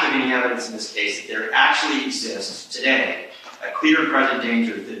lack of any evidence in this case that there actually exists today a clear and present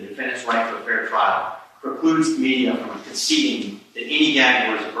danger to the defendant's right to a fair trial precludes the media from conceding that any gag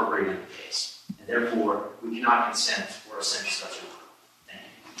order is appropriate in the case. And therefore, we cannot consent or assent to such an order.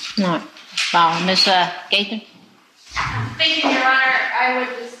 Thank you. All right. Wow. Ms. Gaither? Thank you, Your Honor. I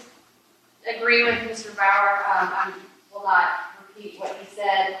would just agree with Mr. Bauer. I will not repeat what he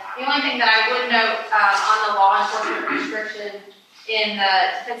said. The only thing that I would note on the law enforcement restriction in the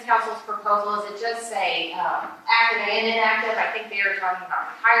defense counsel's proposal is it does say active and inactive. I think they are talking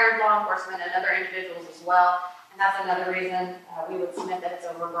about retired law enforcement and other individuals as well. And that's another reason we would submit that it's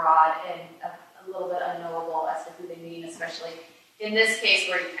overbroad and a little bit unknowable as to who they mean, especially in this case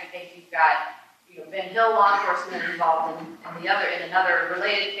where I think you've got Ben Hill law enforcement involved in another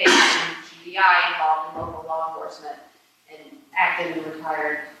related case, and GBI involved in local law enforcement and active and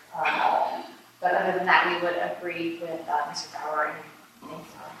retired. But other than that, we would agree with Mr. Bauer.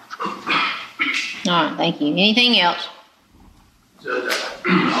 All right, thank you. Anything else? Judge,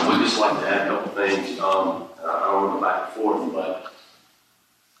 I would just like to add a couple things. I don't want to go back and forth, but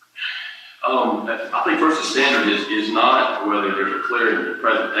I think first the standard is not whether there's a clear and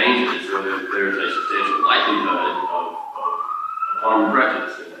present danger, it's whether there's a substantial likelihood of harm and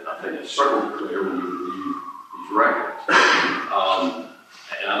prejudice. And I think it's certainly clear when you review these records.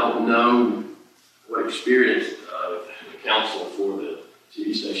 And I don't know what experience the counsel for the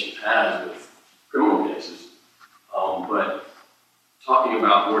TV station has with criminal cases, but talking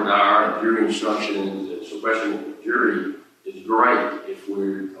about more dire and jury instructions and suppression of the jury is great if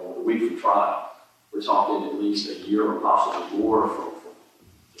we're a week from trial. We're talking at least a year or possibly more from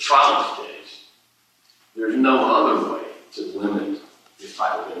the trial of this case. There's no other way to limit this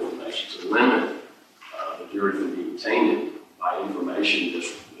type of information, to limit the jury from being tainted by information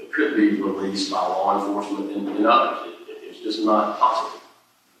that could be released by law enforcement and others. It's just not possible.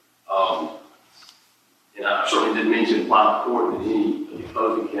 And I certainly didn't mean to imply the court that any of the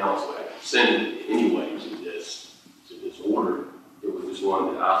opposing counsel had consented in any way to this order. It was just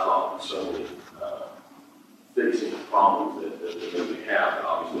one that I thought was certainly fixing the problems that they have. But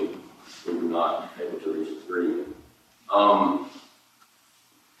obviously, we were not able to reach an agreement.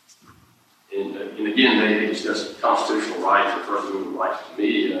 And again, they discussed constitutional rights and First Amendment rights to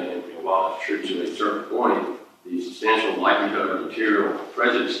media. And while it's true to a certain point, the substantial likelihood of material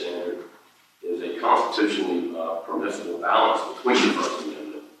prejudice standard is a constitutionally permissible balance between the First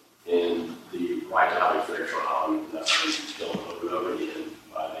Amendment and the right to have a fair trial. And that's been still over and over again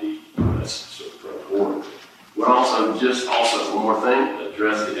by the U.S. Supreme Court. We'll also one more thing,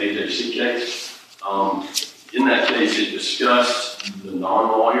 address the AJC case. In that case, it discussed the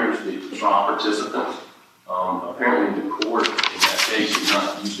non-lawyers, the trial participants. Apparently, the court in that case did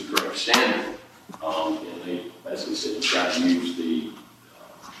not use the correct standard. And they basically said you got to use the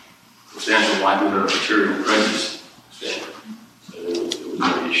substantial likelihood of material prejudice standard. So there was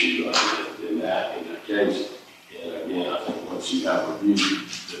no issue in that case. And again, I think once you have reviewed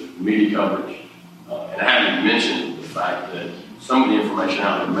the media coverage, and I haven't mentioned the fact that some of the information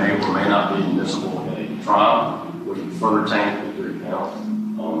out there may or may not be admissible in a trial, which would further taint the jury panel,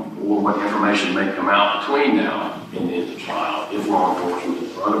 or what information may come out between now and the end of the trial if law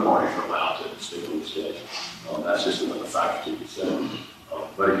enforcement or other parties are allowed to stick on this case. That's just another factor to consider.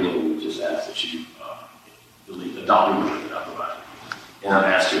 But again, we just ask that you adopt the ruling that I provided. And I've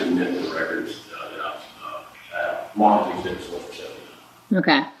asked you to admit the records that I've marked exhibits 1 for 79.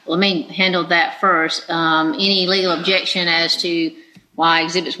 Okay, let me handle that first. Any legal objection as to why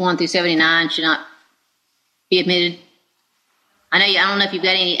exhibits 1 through 79 should not be admitted? I don't know if you've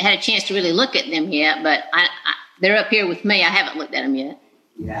had a chance to really look at them yet, but they're up here with me. I haven't looked at them yet.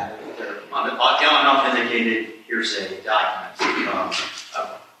 Yeah, they're unauthenticated hearsay documents. I'm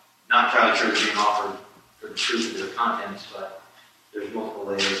not entirely sure they're being offered for the truth of their contents, but there's multiple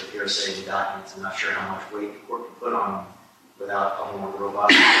layers of hearsay documents. I'm not sure how much weight the court can put on them without a more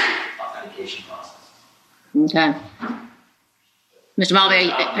robust authentication process. Okay. Mr. Malvey,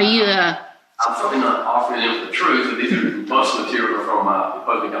 are you... I'm certainly not offering them the truth, but these are most material from my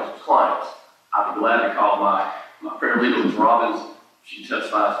opposing counsel's clients. I'd be glad to call my paralegal, Ms. Robbins. She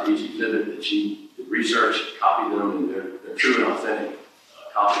testifies to each exhibit that she did research, copied them, and they're true and authentic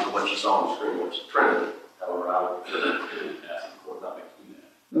copies of what she saw on the screen, what she printed. However, I would ask the court not to do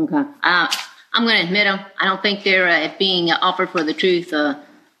that. Okay. I'm going to admit them. I don't think they're being offered for the truth of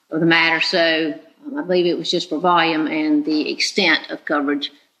the matter, so I believe it was just for volume and the extent of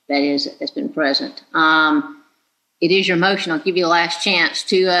coverage that's been present. It is your motion. I'll give you the last chance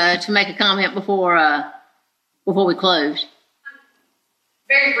to make a comment before we close.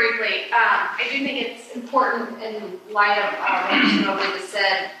 Very briefly, I do think it's important in light of what Mr. Mobley just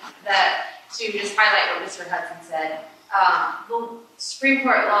said that to just highlight what Mr. Hudson said. The Supreme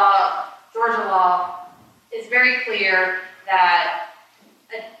Court law, Georgia law, it's very clear that,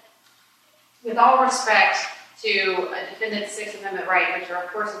 with all respect to a defendant's Sixth Amendment right, which are of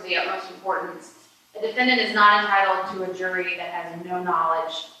course of the utmost importance, a defendant is not entitled to a jury that has no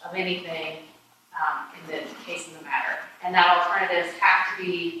knowledge of anything in the case of the matter, and that alternatives have to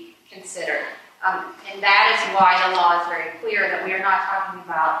be considered. And that is why the law is very clear that we are not talking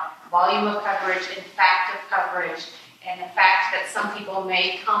about volume of coverage and fact of coverage, and the fact that some people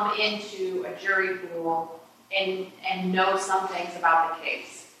may come into a jury pool and know some things about the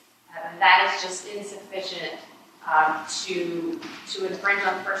case. And that is just insufficient to infringe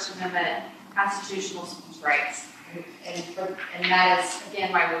on First Amendment constitutional speech rights. And that is,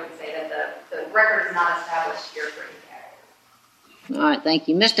 again, why we would say that the record is not established here for any category. All right, thank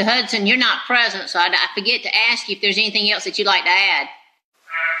you. Mr. Hudson, you're not present, so I forget to ask you if there's anything else that you'd like to add.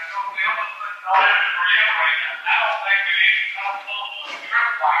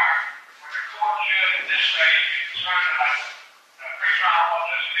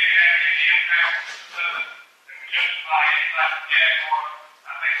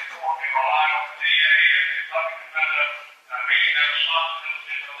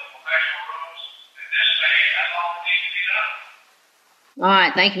 All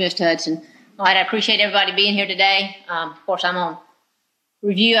right, thank you, Mr. Hudson. All right, I appreciate everybody being here today. Of course, I'm on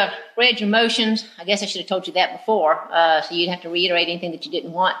review. I've read your motions. I guess I should have told you that before, so you'd have to reiterate anything that you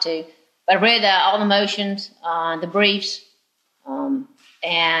didn't want to. But I've read all the motions, the briefs, and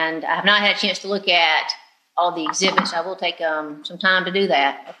I have not had a chance to look at all the exhibits. I will take some time to do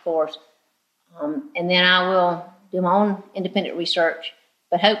that, of course. And then I will do my own independent research.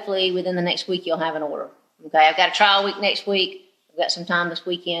 But hopefully within the next week, you'll have an order. Okay, I've got a trial week next week. I've got some time this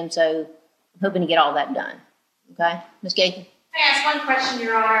weekend, so I'm hoping to get all that done. Okay? Ms. Gaither? May I ask one question,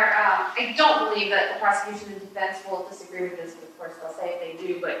 Your Honor? I don't believe that the prosecution and defense will disagree with this, but of course they'll say if they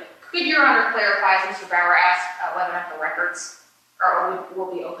do. But could Your Honor clarify, as Mr. Bauer asked, whether or not the records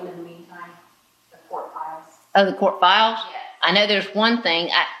will be open in the meantime, the court files? Oh, the court files? Yes. I know there's one thing.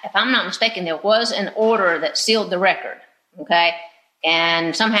 If I'm not mistaken, there was an order that sealed the record, okay?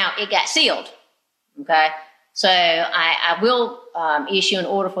 And somehow it got sealed, okay? So I will issue an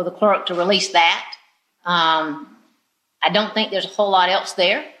order for the clerk to release that. I don't think there's a whole lot else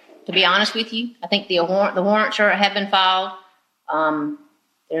there, to be honest with you. I think the warrants have been filed.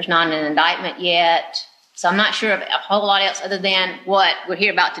 There's not an indictment yet. So I'm not sure of a whole lot else other than what we're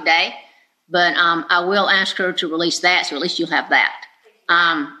here about today. But I will ask her to release that, so at least you'll have that.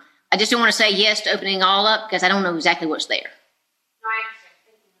 I just don't want to say yes to opening all up because I don't know exactly what's there.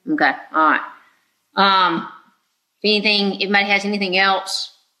 Okay, all right. If anybody has anything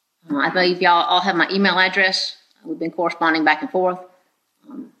else, I believe y'all all have my email address. We've been corresponding back and forth.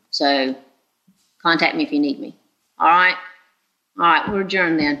 So contact me if you need me. All right? All right, we're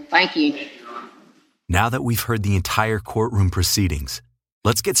adjourned then. Thank you. Now that we've heard the entire courtroom proceedings,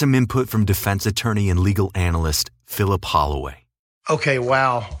 let's get some input from defense attorney and legal analyst Philip Holloway. Okay,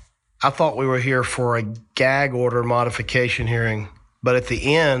 wow. I thought we were here for a gag order modification hearing. But at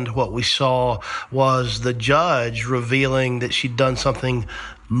the end, what we saw was the judge revealing that she'd done something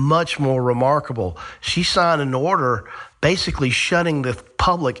much more remarkable. She signed an order basically shutting the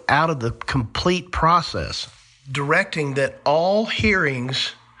public out of the complete process, directing that all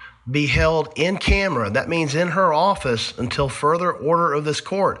hearings be held in camera. That means in her office until further order of this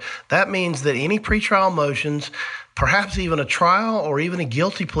court. That means that any pretrial motions, perhaps even a trial or even a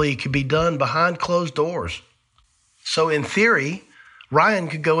guilty plea, could be done behind closed doors. So in theory, Ryan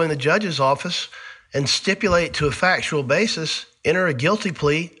could go in the judge's office and stipulate to a factual basis, enter a guilty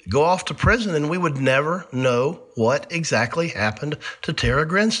plea, go off to prison, and we would never know what exactly happened to Tara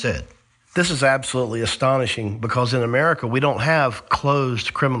Grinstead. This is absolutely astonishing because in America, we don't have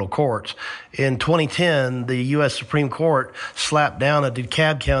closed criminal courts. In 2010, the U.S. Supreme Court slapped down a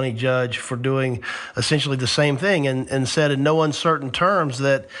DeKalb County judge for doing essentially the same thing and said in no uncertain terms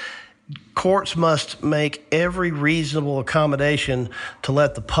that courts must make every reasonable accommodation to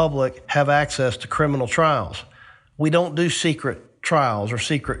let the public have access to criminal trials. We don't do secret trials or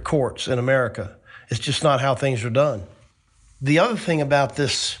secret courts in America. It's just not how things are done. The other thing about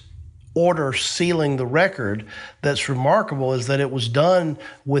this order sealing the record that's remarkable is that it was done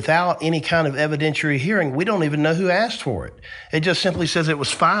without any kind of evidentiary hearing. We don't even know who asked for it. It just simply says it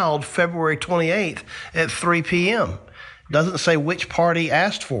was filed February 28th at 3 p.m. It doesn't say which party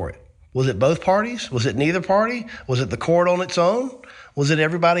asked for it. Was it both parties? Was it neither party? Was it the court on its own? Was it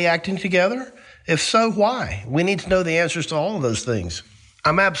everybody acting together? If so, why? We need to know the answers to all of those things.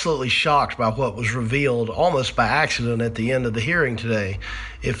 I'm absolutely shocked by what was revealed almost by accident at the end of the hearing today.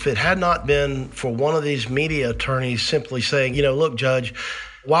 If it had not been for one of these media attorneys simply saying, look, Judge,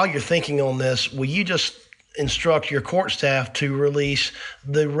 while you're thinking on this, will you just instruct your court staff to release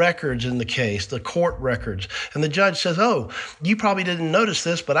the records in the case, the court records. And the judge says, oh, you probably didn't notice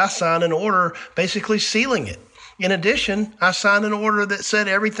this, but I signed an order basically sealing it. In addition, I signed an order that said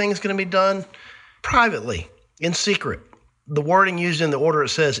everything's going to be done privately, in secret. The wording used in the order, it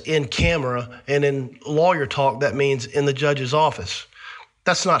says in camera, and in lawyer talk, that means in the judge's office.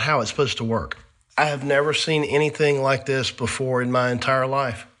 That's not how it's supposed to work. I have never seen anything like this before in my entire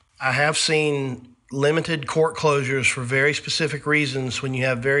life. I have seen limited court closures for very specific reasons when you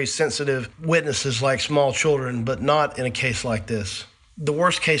have very sensitive witnesses like small children, but not in a case like this. The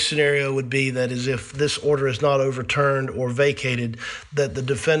worst case scenario would be that is if this order is not overturned or vacated, that the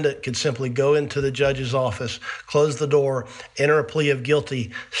defendant could simply go into the judge's office, close the door, enter a plea of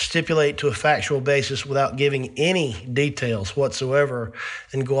guilty, stipulate to a factual basis without giving any details whatsoever,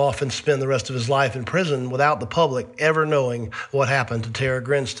 and go off and spend the rest of his life in prison without the public ever knowing what happened to Tara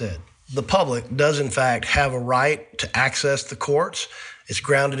Grinstead. The public does, in fact, have a right to access the courts. It's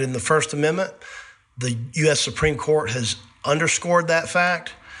grounded in the First Amendment. The U.S. Supreme Court has underscored that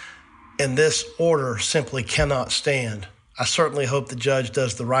fact, and this order simply cannot stand. I certainly hope the judge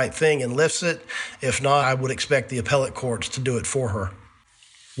does the right thing and lifts it. If not, I would expect the appellate courts to do it for her.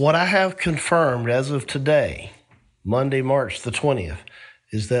 What I have confirmed as of today, Monday, March the 20th,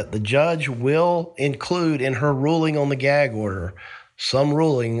 is that the judge will include in her ruling on the gag order some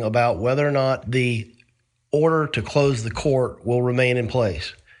ruling about whether or not the order to close the court will remain in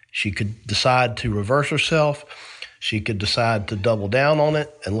place. She could decide to reverse herself. She could decide to double down on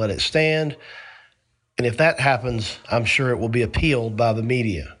it and let it stand. And if that happens, I'm sure it will be appealed by the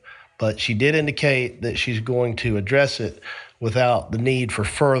media. But she did indicate that she's going to address it without the need for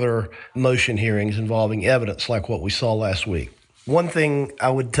further motion hearings involving evidence like what we saw last week. One thing I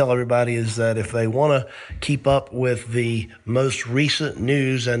would tell everybody is that if they want to keep up with the most recent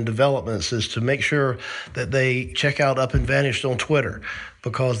news and developments is to make sure that they check out Up and Vanished on Twitter,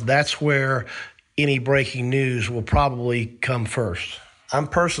 because that's where any breaking news will probably come first. I'm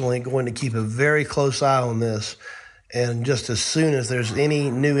personally going to keep a very close eye on this, and just as soon as there's any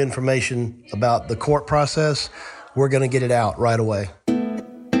new information about the court process, we're going to get it out right away.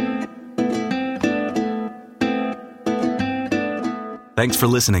 Thanks for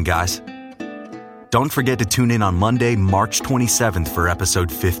listening, guys. Don't forget to tune in on Monday, March 27th for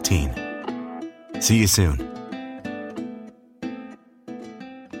episode 15. See you soon.